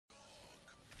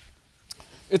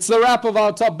It's the wrap of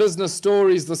our top business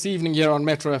stories this evening here on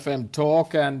Metro FM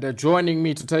Talk. And joining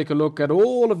me to take a look at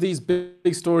all of these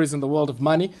big stories in the world of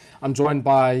money, I'm joined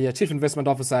by Chief Investment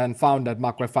Officer and founder at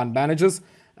Makwe Fund Managers,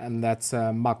 and that's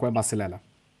Makwe Masilela.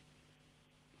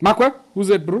 Makwe, who's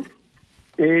it, bro?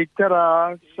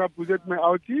 Tara, Shapuzet me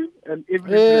outie and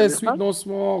Hey, sweet no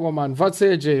small, man. What's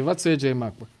AJ,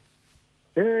 Makwe?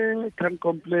 Can't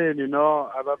complain,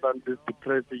 other than this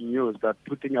depressing news that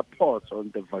putting a pause on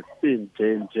the vaccine,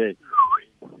 J&J.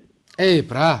 Hey,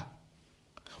 brah.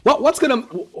 What's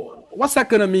that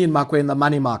gonna mean, Makwe, in the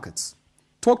money markets?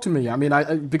 Talk to me. I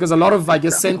mean, because a lot of,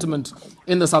 sentiment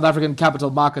in the South African capital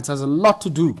markets has a lot to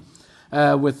do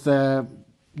with,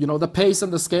 the pace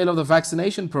and the scale of the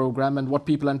vaccination program and what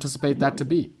people anticipate that to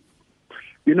be.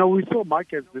 We saw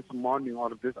markets this morning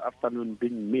or this afternoon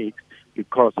being mixed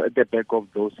because at the back of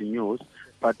those news.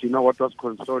 But what was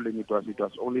consoling, it was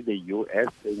only the U.S.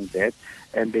 saying that.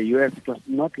 And the U.S. was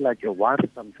not like a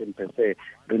worrisome thing per se.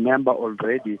 Remember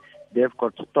already, they've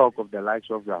got stock of the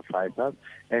likes of their fighters,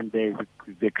 and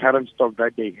the current stock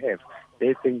that they have,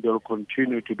 they think they'll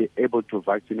continue to be able to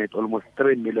vaccinate almost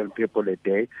 3 million people a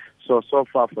day. So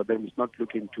far for them, it's not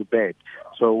looking too bad.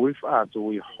 So with us,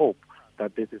 we hope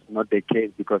that this is not the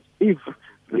case, because if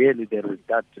really there is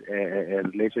that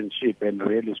relationship and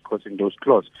really is causing those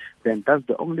claws, then that's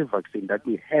the only vaccine that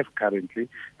we have currently.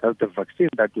 That's the vaccine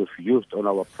that we've used on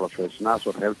our professionals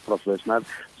or health professionals.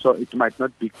 So it might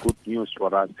not be good news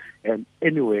for us. And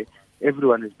anyway,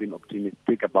 everyone has been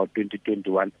optimistic about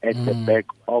 2021 at the back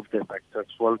of the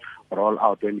successful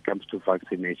rollout when it comes to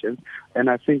vaccinations. And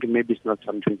I think maybe it's not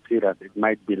something serious. It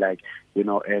might be like,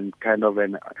 and kind of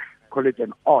call it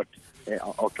an odd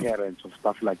occurrence of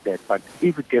stuff like that. But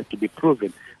if it gets to be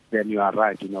proven, then you are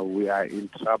right. We are in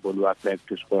trouble. We are back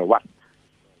to square one.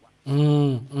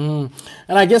 And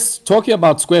I guess talking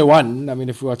about square one, I mean,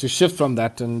 if we were to shift from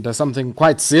that and something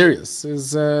quite serious,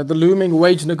 is the looming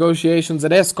wage negotiations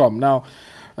at Eskom. Now,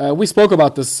 we spoke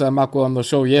about this, Makwe, on the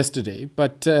show yesterday,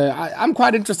 but I'm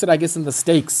quite interested, I guess, in the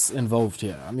stakes involved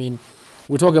here. I mean,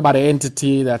 we're talking about an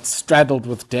entity that's straddled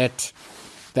with debt,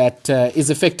 that is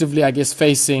effectively, I guess,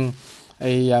 facing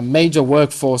a major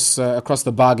workforce across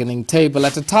the bargaining table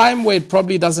at a time where it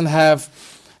probably doesn't have,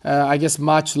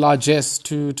 much largesse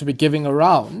to be giving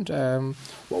around.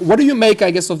 What do you make,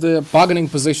 I guess, of the bargaining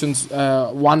positions,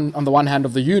 on the one hand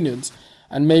of the unions,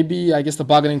 and maybe, I guess, the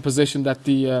bargaining position that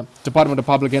the Department of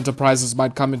Public Enterprises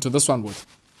might come into this one with?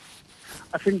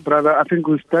 I think, brother,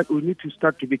 we need to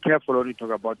start to be careful when we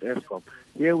talk about Eskom.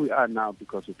 Here we are now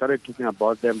because we started talking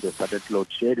about them. They started load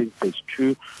shedding, phase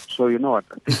 2. So you know what?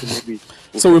 I think maybe.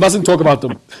 So we mustn't talk about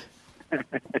them.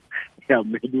 Yeah,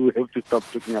 maybe we have to stop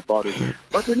talking about it.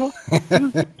 But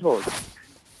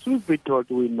truth be told,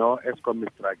 we know Eskom is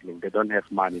struggling. They don't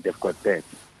have money. They've got debt.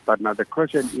 But now the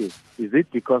question is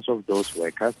it because of those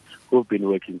workers who've been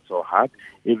working so hard,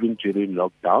 even during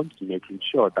lockdowns, making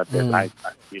sure that their lives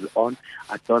are still on?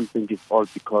 I don't think it's all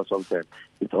because of them.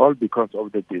 It's all because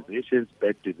of the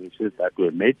bad decisions that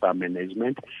were made by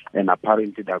management, and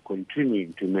apparently they're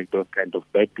continuing to make those kind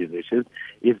of bad decisions.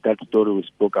 If that story we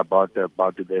spoke about the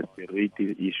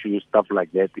security issues, stuff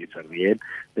like that, is real,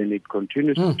 then it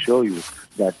continues to show you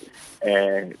that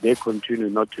they continue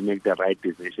not to make the right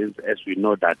decisions. As we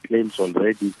know, that claims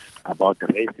already about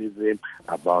racism,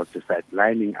 about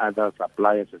sidelining other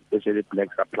suppliers, especially black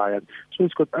suppliers. So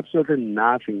it's got absolutely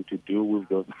nothing to do with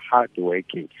those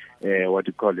hard-working,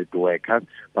 workers.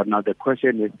 But now the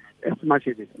question is, as much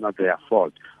as it's not their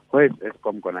fault, where is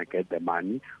Eskom going to get the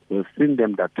money? We've seen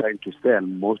them that trying to sell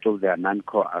most of their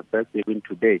non-core assets. Even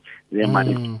today, they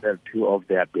managed to sell 2 of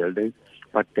their buildings.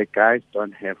 But the guys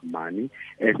don't have money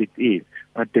as it is.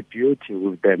 But the beauty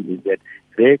with them is that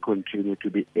they continue to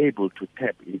be able to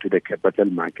tap into the capital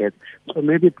market. So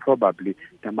maybe probably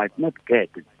they might not get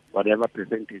whatever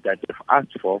percentage that they've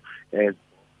asked for as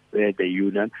the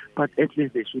union, but at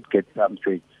least they should get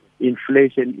something.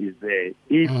 Inflation is there.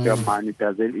 If the money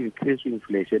doesn't increase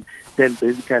inflation, then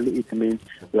basically it means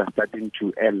we are starting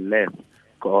to earn less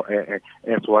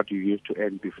as what you used to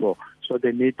earn before. So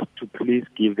they need to please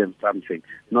give them something,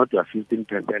 not a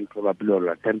 15% probably or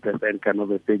a 10% kind of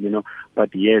a thing,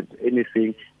 but yes,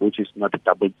 anything which is not a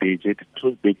double digit,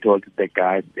 truth be told, the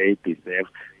guys, they deserve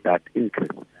that increase.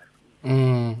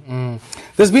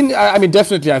 There's been,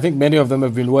 definitely, I think many of them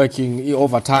have been working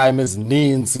overtime as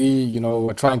means,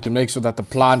 trying to make sure that the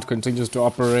plant continues to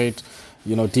operate,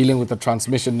 dealing with the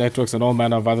transmission networks and all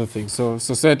manner of other things. So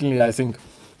certainly, I think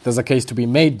there's a case to be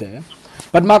made there.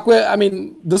 But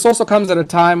Makwe, this also comes at a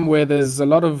time where there's a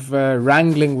lot of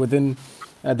wrangling within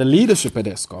the leadership at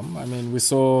Eskom. We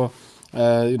saw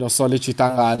Soli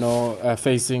Chitangano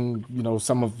facing,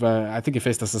 some of, I think he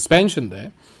faced a suspension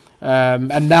there.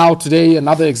 And now today,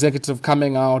 another executive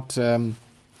coming out,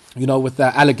 with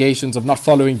the allegations of not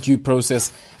following due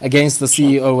process against the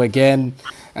CEO again.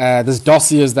 There's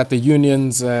dossiers that the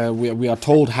unions, we are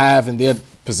told, have in their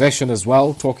possession as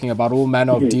well, talking about all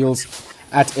manner of deals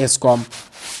at ESCOM.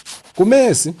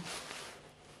 Kumesi.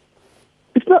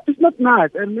 It's not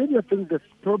nice, and maybe I think the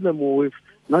problem with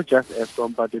not just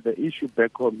ESCOM, but the issue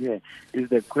back home here is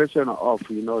the question of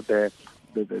the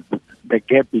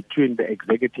gap between the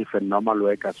executive and normal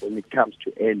workers when it comes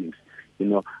to earnings.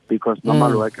 Because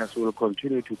normal workers will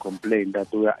continue to complain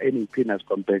that we are earning peanuts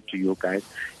compared to you guys.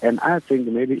 And I think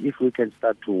maybe if we can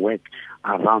start to work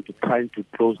around trying to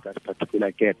close that particular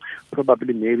gap,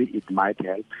 probably maybe it might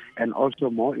help. And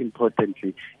also, more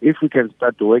importantly, if we can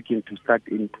start working to start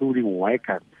including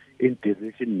workers in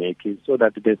decision making so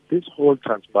that there's this whole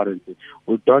transparency.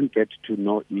 We don't get to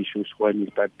know issues when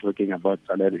we start talking about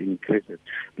salary increases.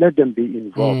 Let them be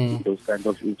involved in those kind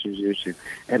of institutions.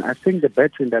 And I think the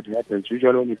bad thing that happens,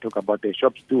 usually when we talk about the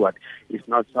shop steward, is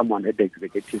not someone at the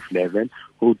executive level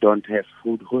who don't have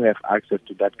food, who have access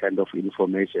to that kind of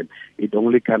information. It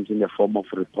only comes in the form of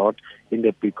report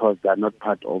because they're not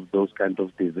part of those kind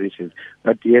of decisions.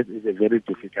 But yes, it's a very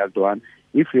difficult one.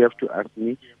 If you have to ask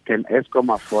me, can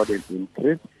ESCOM afford an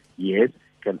increase? Yes.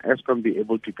 Can ESCOM be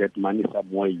able to get money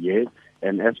somewhere? Yes.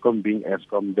 And ESCOM being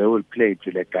ESCOM, they will play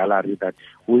to the gallery that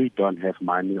we don't have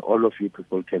money. All of you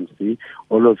people can see.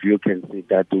 All of you can see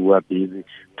that we are busy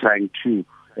trying to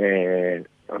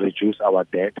reduce our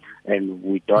debt and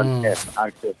we don't have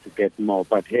access to get more.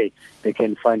 But hey, they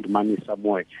can find money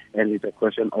somewhere. And it's a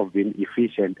question of being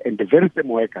efficient. And the very same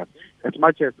workers, as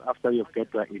much as after you've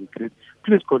got your increase,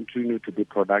 please continue to be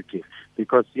productive.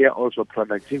 Because here also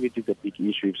productivity is a big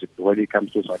issue when it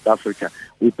comes to South Africa.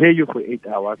 We pay you for 8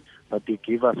 hours, but you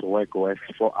give us work worth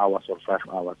 4 hours or 5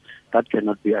 hours. That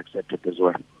cannot be accepted as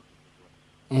well.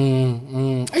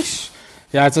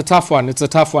 Yeah, it's a tough one. Let's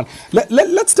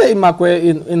stay,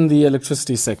 Makwe, in the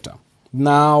electricity sector.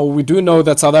 Now, we do know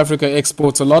that South Africa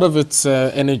exports a lot of its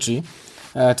energy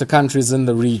to countries in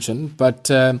the region, but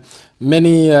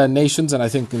many nations, and I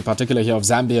think in particular here of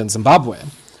Zambia and Zimbabwe,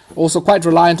 also quite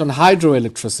reliant on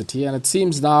hydroelectricity, and it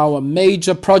seems now a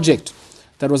major project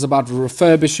that was about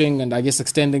refurbishing and I guess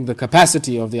extending the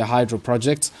capacity of their hydro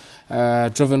projects,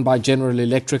 driven by General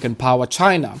Electric and Power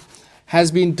China, has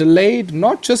been delayed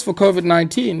not just for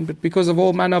COVID-19, but because of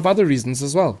all manner of other reasons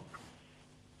as well.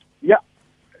 Yeah,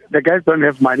 the guys don't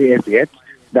have money as yet.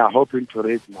 They are hoping to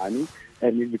raise money.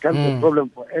 And it becomes a problem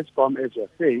for ESCOM, as you're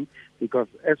saying, because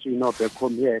as you know, back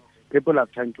home here, people are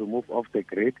trying to move off the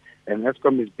grid, and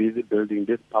ESCOM is busy building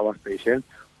this power station.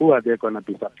 Who are they going to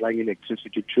be supplying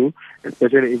electricity to,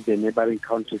 especially if the neighboring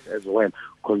countries as well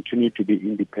continue to be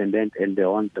independent and they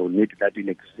need that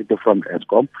electricity from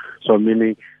ESCOM. So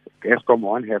meaning ESCOM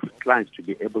won't have clients to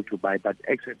be able to buy that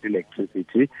excess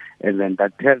electricity, and then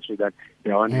that tells you that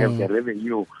they won't have the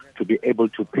revenue to be able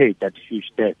to pay that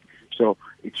huge debt. So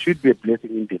it should be a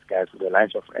blessing in disguise for the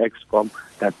lives of ESCOM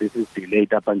that this is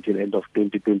delayed up until end of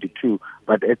 2022.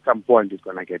 But at some point, it's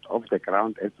going to get off the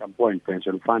ground. At some point,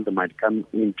 pension fund might come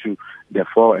into the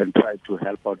fore and try to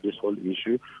help out this whole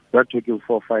issue. We're talking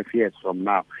 4 or 5 years from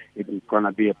now. It is going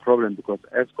to be a problem because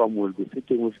ESCOM will be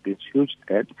sitting with this huge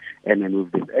debt and then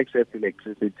with this excess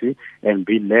electricity and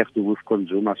be left with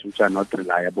consumers which are not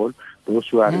reliable. Those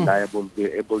who are reliable will be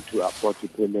able to afford to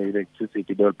pay the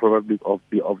electricity. They'll probably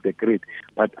be off the grid.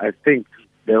 But I think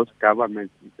those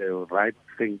governments is the right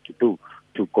thing to do,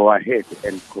 to go ahead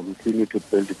and continue to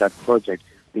build that project,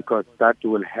 because that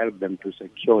will help them to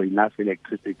secure enough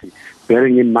electricity.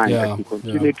 Bearing in mind that to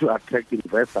continue to attract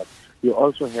investors, you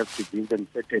also have to give them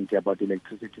certainty about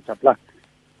electricity supply.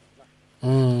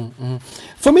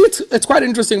 For me, it's quite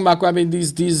interesting, Marco. I mean,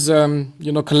 these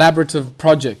collaborative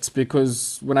projects,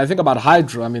 because when I think about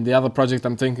hydro, I mean, the other project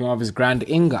I'm thinking of is Grand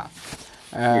Inga.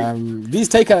 These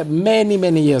take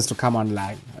many years to come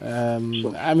online.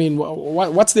 Sure. I mean,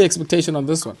 what's the expectation on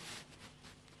this one?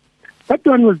 That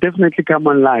one will definitely come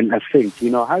online, I think.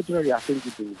 Hydro, I think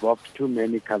it involved too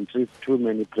many countries, too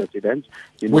many presidents.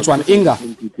 Which one, Inga?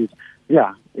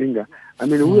 Yeah, Inga. I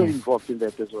mean, we were involved in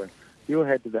that as well. You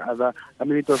had the other, I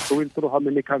mean, it was going through how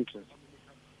many countries?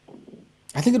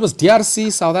 I think it was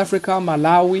DRC, South Africa,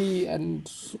 Malawi, and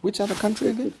which other country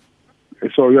again?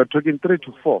 So you're talking 3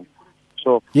 to 4.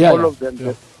 So all of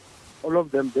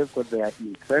them, they've got their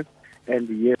interest. And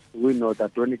yes, we know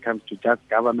that when it comes to just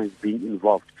governments being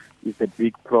involved, it's a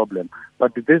big problem.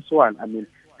 But this one, I mean,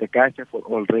 the guys have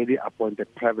already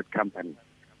appointed private companies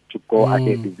to go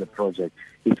ahead with the project.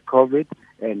 It's COVID,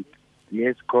 and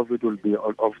yes, COVID will be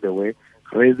off the way.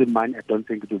 Raising money, I don't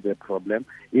think it will be a problem.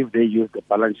 If they use the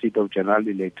balance sheet of General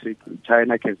Electric,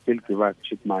 China can still give us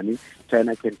cheap money.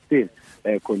 China can still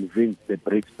convince the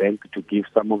BRICS Bank to give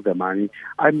some of the money.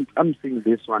 I'm seeing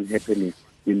this one happening,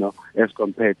 as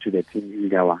compared to the team in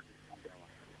Gawa.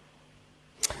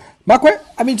 Makwe,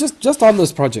 I mean, just on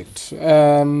this project,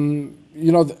 the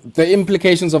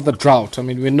implications of the drought. I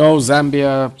mean, we know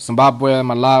Zambia, Zimbabwe,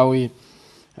 Malawi,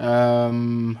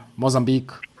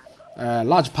 Mozambique,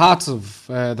 large parts of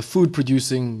the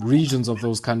food-producing regions of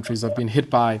those countries have been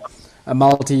hit by a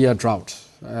multi-year drought.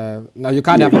 Now, you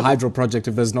can't have a hydro project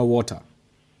if there's no water.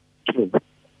 True.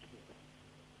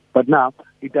 But now,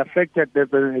 it affected,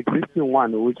 there's an existing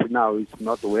one which now is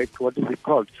not worked. What is it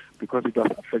called? Because it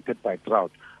was affected by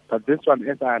drought. But this one,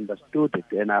 as I understood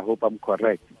it, and I hope I'm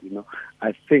correct,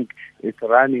 I think it's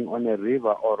running on a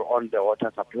river or on the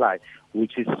water supply,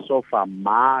 which is so far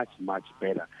much, much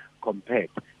better compared,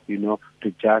 to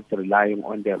just relying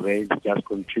on the rain to just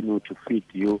continue to feed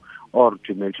you or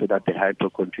to make sure that the hydro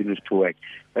continues to work.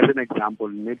 As an example,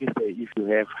 maybe say if you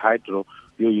have hydro,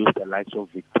 you use the likes of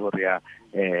Victoria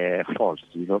Falls,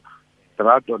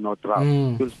 drought or no drought,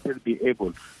 you'll still be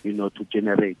able, to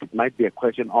generate. It might be a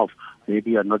question of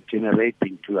maybe you're not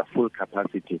generating to a full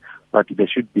capacity, but there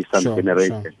should be some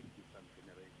generation.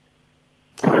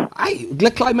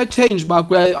 The climate change, Mark,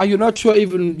 are you not sure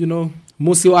even,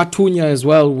 Musi Atunya as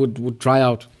well would dry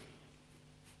out?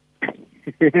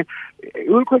 It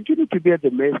will continue to be at the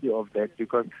mercy of that,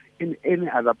 because in any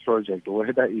other project,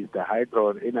 whether it's the hydro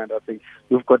or any other thing,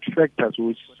 you've got factors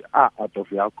which are out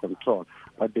of your control,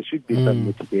 but there should be some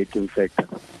mitigating factors.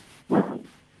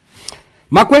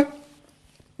 Makwe,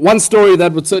 one story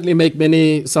that would certainly make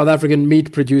many South African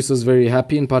meat producers very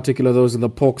happy, in particular those in the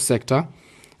pork sector,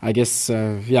 I guess,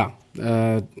 and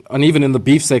even in the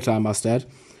beef sector, I must add.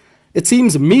 It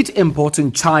seems meat imports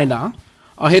in China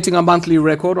are hitting a monthly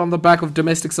record on the back of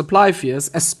domestic supply fears,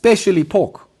 especially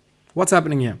pork. What's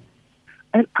happening here?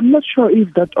 And I'm not sure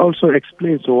if that also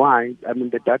explains why. I mean,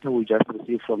 the data we just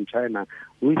received from China,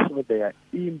 we saw their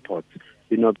imports,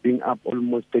 being up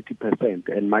almost 30%,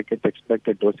 and market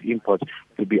expected those imports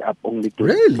to be up only 20%.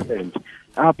 Really?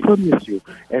 I promise you.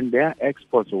 And their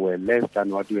exports were less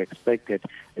than what you expected,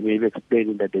 maybe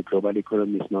explaining that the global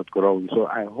economy is not growing. So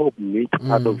I hope meat,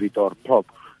 part of it, or pork,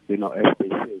 as they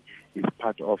say, is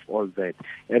part of all that.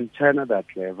 And China, they're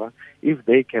clever. If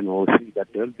they can all see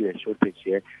that there'll be a shortage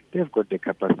here, they've got the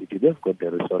capacity, they've got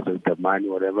the resources, the money,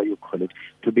 whatever you call it,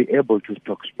 to be able to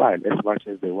stockpile as much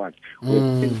as they want. We've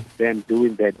seen them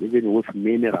doing that even with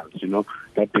minerals,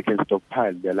 that they can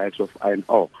stockpile the likes of iron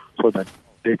ore so that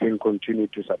they can continue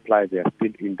to supply their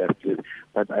steel industries.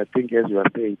 But I think, as you are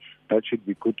saying, that should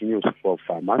be good news for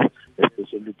farmers,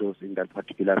 especially those in that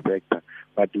particular sector.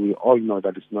 But we all know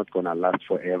that it's not going to last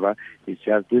forever. It's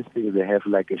just these things, they have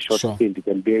like a short stint. It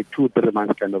can be a 2-3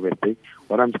 months kind of a thing.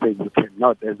 What I'm saying, you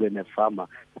cannot, as a farmer,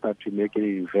 start to make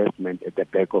any investment at the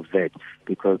back of that,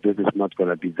 because this is not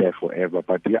going to be there forever.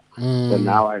 But so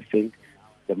now I think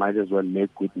they might as well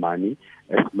make good money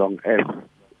as long as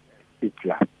it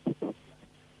lasts.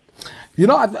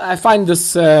 I find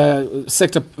this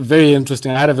sector very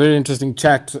interesting. I had a very interesting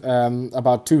chat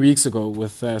about 2 weeks ago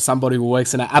with somebody who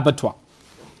works in an abattoir.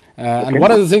 And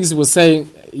one of the things he was saying,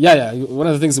 one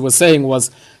of the things he was saying was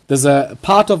there's a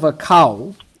part of a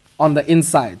cow on the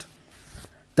inside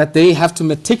that they have to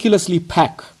meticulously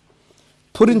pack,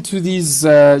 put into these,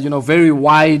 very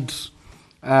wide,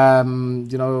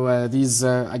 these,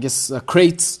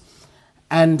 crates,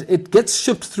 and it gets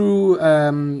shipped through,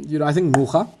 I think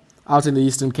Mucha, out in the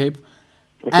Eastern Cape.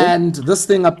 And this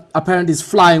thing apparently is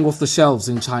flying off the shelves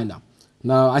in China.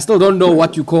 Now, I still don't know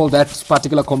what you call that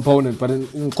particular component, but I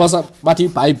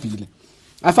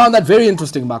found that very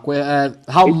interesting, Mark,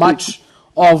 how much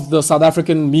of the South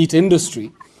African meat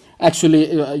industry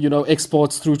actually,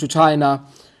 exports through to China.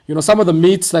 Some of the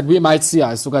meats that we might see,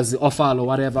 as the offal or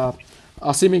whatever,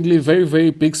 are seemingly very,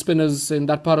 very big spinners in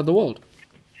that part of the world.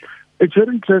 It's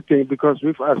very interesting, because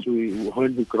with us,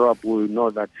 when we grow up, we know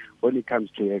that when it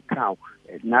comes to a cow,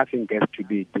 nothing gets to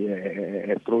be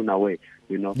thrown away,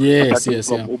 Yes. So it's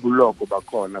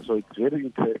very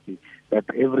interesting that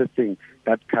everything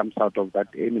that comes out of that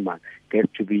animal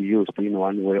gets to be used in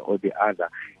one way or the other.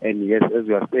 And yes, as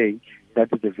you are saying, that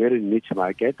is a very niche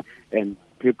market, and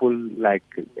people like,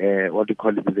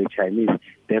 the Chinese,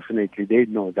 definitely they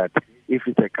know that if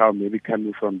it's a cow maybe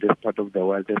coming from this part of the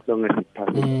world, as long as it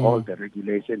passes all the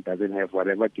regulation, doesn't have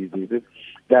whatever diseases,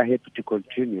 they're happy to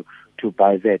continue to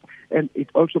buy that. And it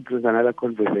also brings another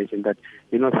conversation that,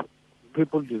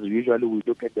 people usually we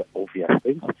look at the obvious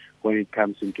things when it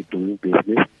comes into doing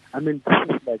business. I mean,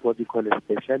 this is like what we call a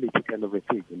specialty kind of a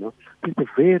thing, you know. It's a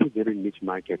very, very niche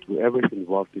market. Whoever is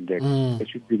involved in that, they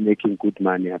should be making good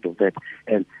money out of that.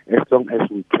 And as long as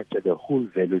we capture the whole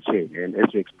value chain, and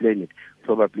as you explain it,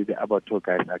 probably the abattoir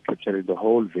guys are capturing the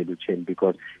whole value chain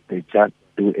because they just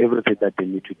do everything that they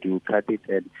need to do, cut it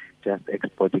and just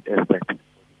export it as that.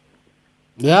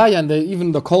 Yeah, and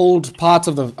even the cold parts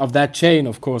of that chain,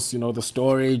 of course, the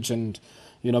storage and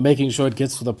making sure it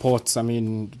gets to the ports. I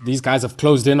mean, these guys have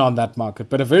closed in on that market,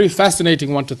 but a very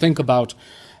fascinating one to think about,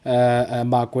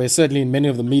 Makwe, certainly in many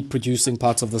of the meat-producing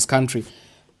parts of this country.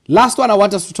 Last one I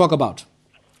want us to talk about,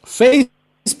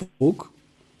 Facebook,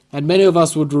 and many of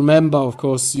us would remember, of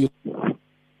course,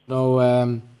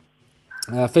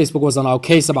 Facebook was on our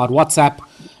case about WhatsApp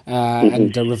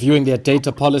and reviewing their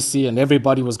data policy, and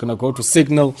everybody was going to go to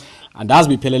Signal and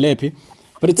Asbi Pelelepi.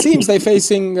 But it seems they're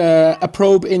facing a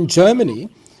probe in Germany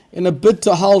in a bid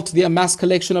to halt their mass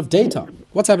collection of data.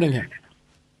 What's happening here?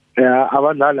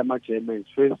 Our Germans,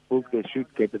 Facebook, they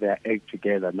should get their act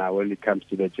together now when it comes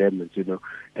to the Germans,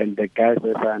 And the guys,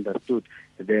 as I understood,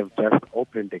 they've just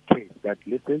opened the case that,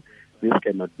 listen, this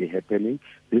cannot be happening.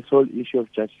 This whole issue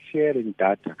of just sharing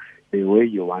data the way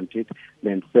you want it,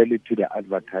 then sell it to the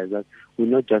advertisers. We're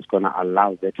not just going to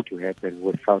allow that to happen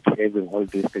without having all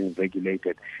these things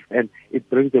regulated. And it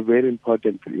brings a very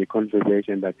important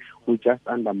conversation that we just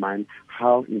undermine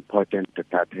how important the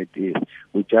data is.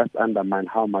 We just undermine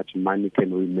how much money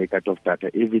can we make out of data,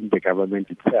 even the government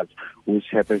itself, which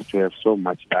happens to have so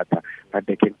much data that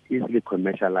they can easily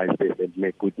commercialize this and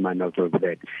make good money out of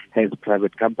that. Hence,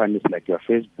 private companies like your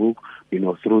Facebook,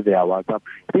 through their WhatsApp,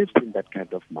 they've seen that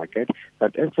kind of market.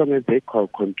 But as long as they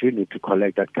continue to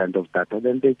collect that kind of data,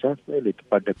 then they just sell it.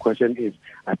 But the question is,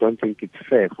 I don't think it's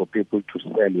fair for people to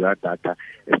sell your data,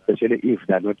 especially if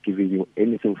they're not giving you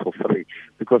anything for free,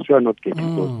 because you are not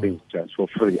getting those things just for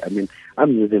free. I mean,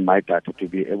 I'm using my data to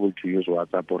be able to use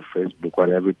WhatsApp or Facebook,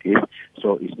 whatever it is.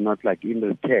 So it's not like in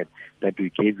return that we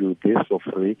gave you this for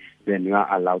free, then you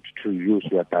are allowed to use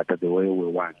your data the way we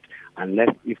want.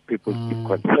 Unless if people keep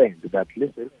concerned that,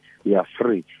 listen, we are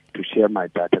free to share my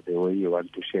data the way you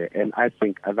want to share. And I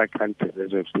think other countries,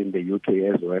 as we've seen the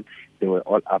UK as well, they were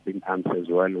all up in arms as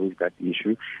well with that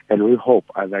issue. And we hope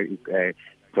other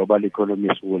global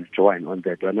economies will join on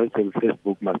that. We're not saying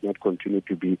Facebook must not continue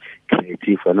to be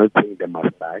creative. We're not saying they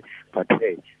must die. But,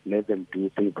 hey, let them do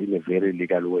things in a very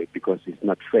legal way, because it's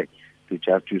not fair to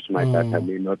just use my data,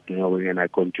 me not knowing, and I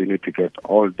continue to get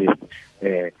all this,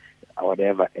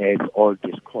 whatever, ads, all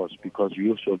this cost, because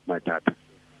you sold my data.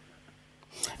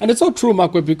 And it's so true,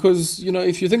 Makwe, because,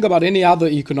 if you think about any other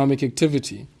economic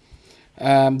activity,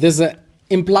 there's an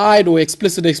implied or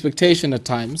explicit expectation at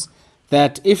times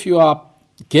that if you are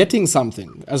getting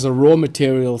something as a raw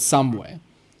material somewhere,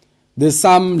 there's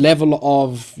some level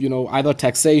of, either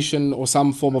taxation or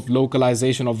some form of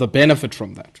localization of the benefit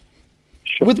from that.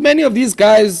 Sure. With many of these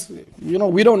guys,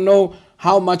 we don't know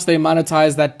how much they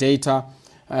monetize that data,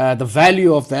 the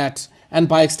value of that, and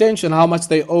by extension, how much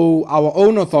they owe our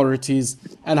own authorities,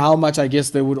 and how much, I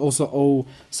guess, they would also owe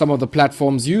some of the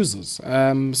platform's users.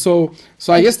 So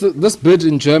I guess this bid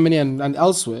in Germany and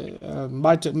elsewhere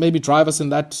might maybe drive us in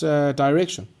that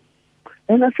direction.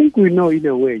 And I think we know, in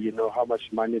a way, how much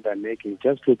money they're making.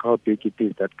 Just look how big it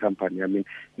is, that company. I mean,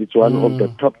 it's one of the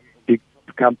top big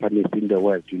companies in the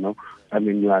world, I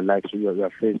mean, you are like your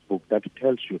Facebook, that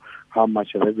tells you how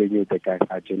much revenue the guys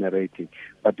are generating.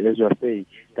 But as you are saying,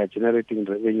 they're generating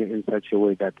revenue in such a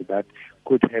way that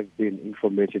could have been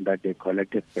information that they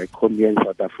collected back home here in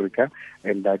South Africa,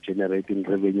 and they're generating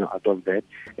revenue out of that.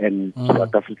 And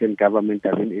South African government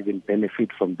doesn't even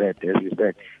benefit from that, as you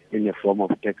said, in the form of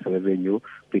tax revenue,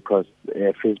 because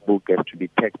Facebook has to be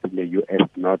taxed in the US,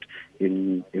 not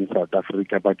in South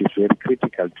Africa. But it's very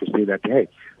critical to say that, hey,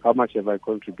 how much have I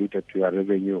contributed to your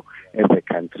revenue as a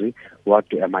country? What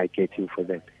am I getting for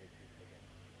that?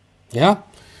 Yeah.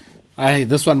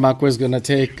 This one, Makwe, is going to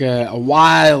take a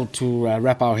while to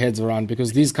wrap our heads around,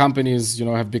 because these companies,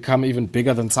 have become even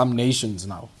bigger than some nations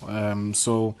now.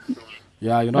 So,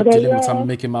 yeah, you're not dealing with some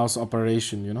Mickey Mouse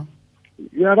operation,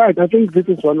 You're right. I think this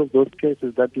is one of those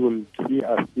cases that you will see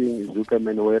us seeing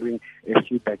Zuckerman wearing a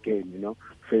suit again,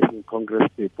 facing Congress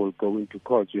people, going to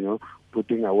court,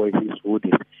 putting away his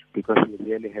hoodie, because he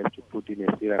really has to put in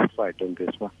a serious fight on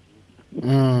this one.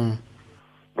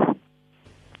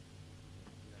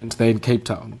 And stay in Cape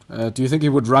Town. Do you think he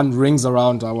would run rings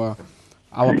around our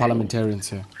parliamentarians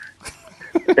here?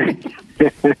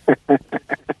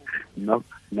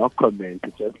 No comment.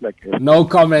 It's just like no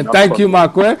comment. Thank you,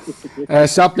 Makwe.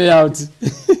 Sharply out.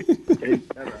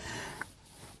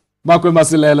 Makwe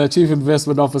Masilela, Chief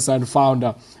Investment Officer and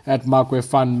Founder at Makwe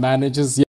Fund Managers.